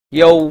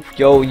Yo,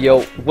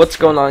 what's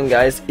going on,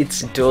 guys?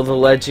 It's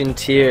DilltheLegend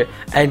here,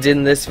 and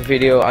in this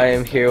video I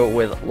am here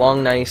with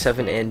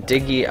Long97 and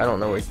Diggy. I don't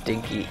know where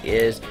Diggy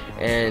is,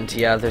 and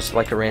yeah, there's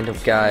like a random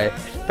guy.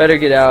 Better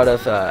get out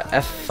of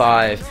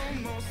F5.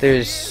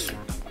 There's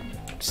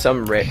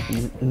some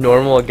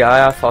normal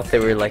guy. I thought they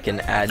were like an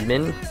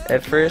admin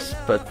at first,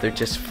 but they're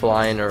just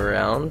flying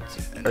around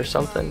or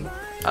something.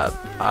 I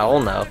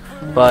don't know,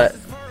 but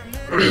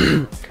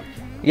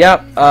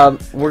yeah,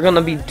 we're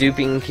gonna be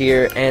duping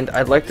here, and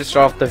I'd like to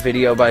start off the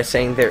video by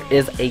saying there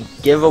is a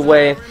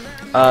giveaway,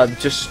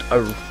 just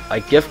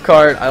a gift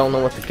card. I don't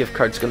know what the gift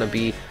card's gonna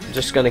be. I'm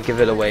just gonna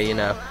give it away, you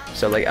know.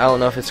 So like, I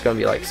don't know if it's gonna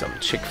be like some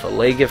Chick Fil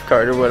A gift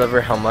card or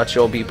whatever. How much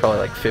it'll be? Probably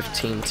like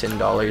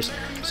 $10.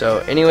 So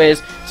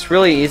anyways, it's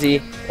really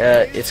easy.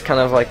 It's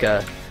kind of like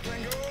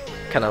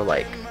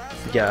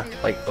yeah,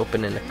 like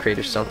opening a crate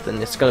or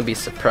something. It's gonna be a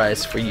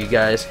surprise for you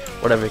guys,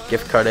 whatever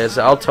gift card is.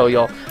 I'll tell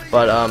y'all,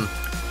 but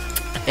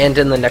and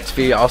in the next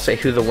video I'll say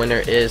who the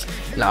winner is,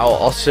 and I'll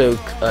also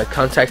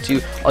contact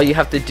you. All you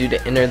have to do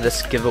to enter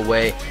this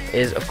giveaway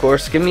is, of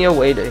course, give me a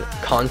way to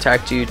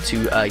contact you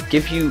to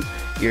give you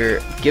your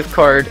gift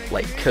card,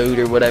 like code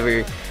or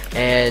whatever,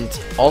 and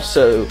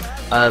also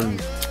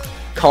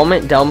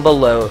comment down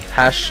below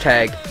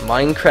hashtag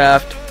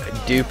Minecraft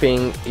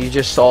duping. You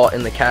just saw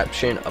in the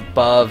caption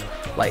above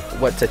like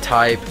what to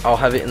type. I'll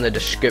have it in the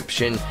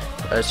description,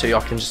 so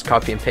y'all can just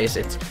copy and paste.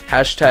 It's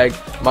hashtag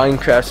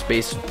Minecraft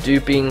space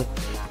duping,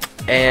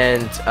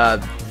 and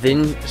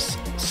then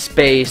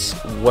space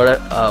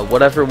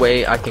whatever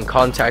way I can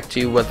contact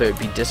you, whether it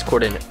be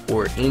Discord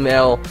or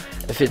email.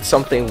 If it's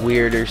something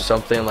weird or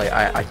something like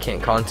I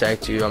can't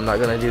contact you, I'm not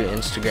gonna do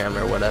Instagram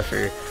or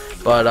whatever.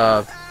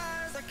 But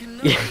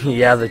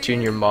yeah, the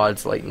junior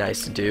mod's like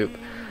nice to dupe,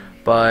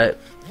 but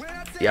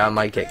yeah, I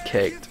might get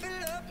kicked.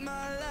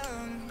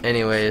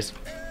 Anyways,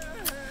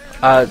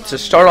 to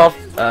start off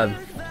the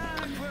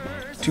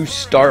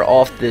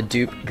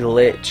dupe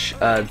glitch,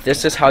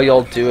 this is how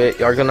y'all do it.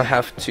 Y'all gonna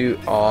have to,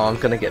 oh, I'm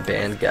gonna get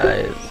banned,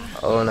 guys.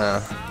 Oh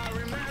no.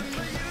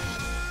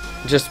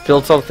 Just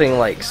build something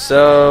like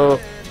so.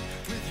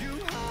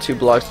 2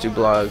 blocks,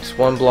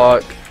 1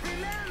 block.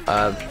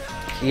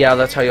 Yeah,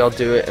 that's how y'all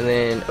do it. And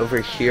then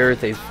over here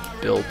they've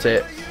built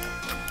it.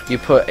 You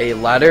put a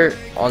ladder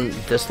on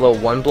this little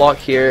 1 block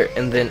here,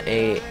 and then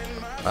a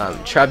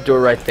trapdoor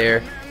right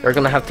there. You're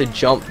gonna have to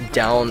jump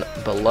down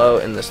below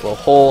in this little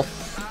hole,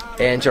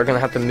 and you're gonna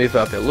have to move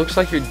up. It looks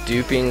like you're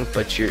duping,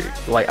 but you're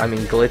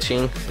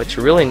glitching, but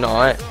you're really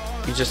not.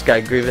 You just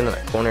got groove in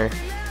that corner.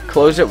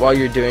 Close it while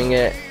you're doing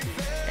it,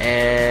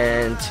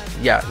 and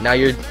yeah, now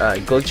you're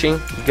glitching.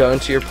 You go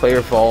into your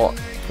player vault,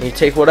 and you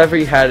take whatever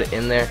you had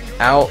in there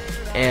out,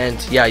 and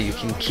yeah, you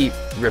can keep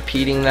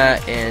repeating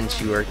that, and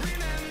you are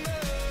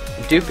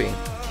duping.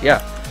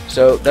 Yeah,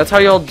 so that's how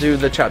y'all do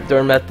the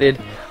trapdoor method.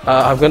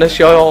 I'm gonna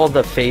show y'all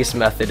the phase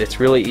method. It's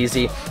really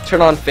easy.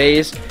 Turn on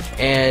phase,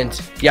 and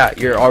yeah,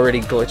 you're already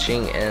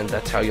glitching, and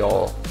that's how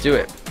y'all do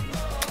it.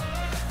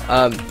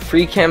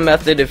 Free cam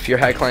method, if your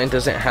hack client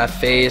doesn't have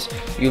phase,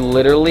 you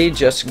literally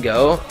just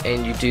go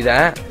and you do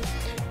that.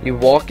 You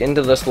walk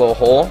into this little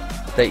hole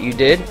that you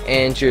did,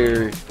 and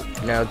you're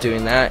now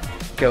doing that.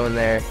 Go in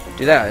there,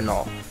 do that and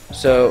all.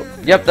 So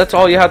yep, that's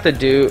all you have to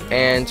do.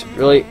 And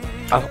really,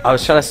 I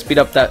was trying to speed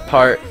up that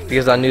part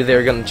because I knew they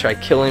were gonna try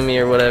killing me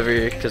or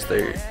whatever, because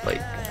they're like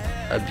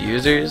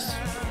abusers,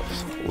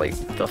 like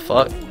the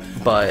fuck.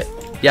 But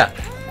yeah,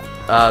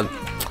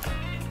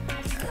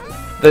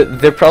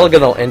 they're probably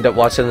gonna end up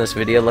watching this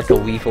video like a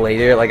week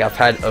later. Like, I've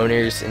had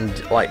owners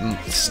and like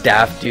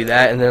staff do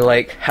that, and they're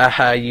like,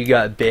 haha, you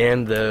got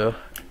banned though,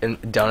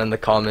 down in the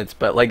comments.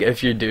 But like,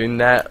 if you're doing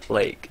that,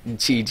 like,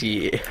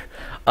 GG.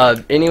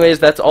 Anyways,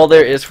 that's all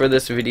there is for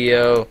this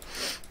video.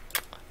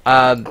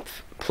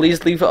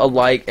 Please leave a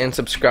like and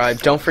subscribe.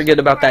 Don't forget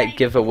about that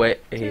giveaway.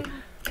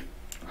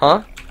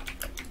 Huh?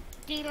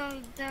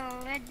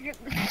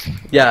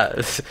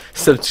 Yeah,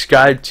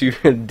 subscribe to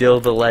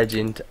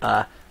DilltheLegend.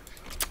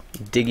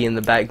 Diggy in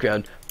the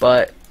background.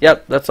 But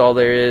yep, that's all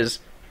there is,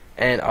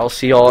 and I'll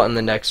see y'all in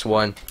the next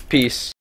one. Peace.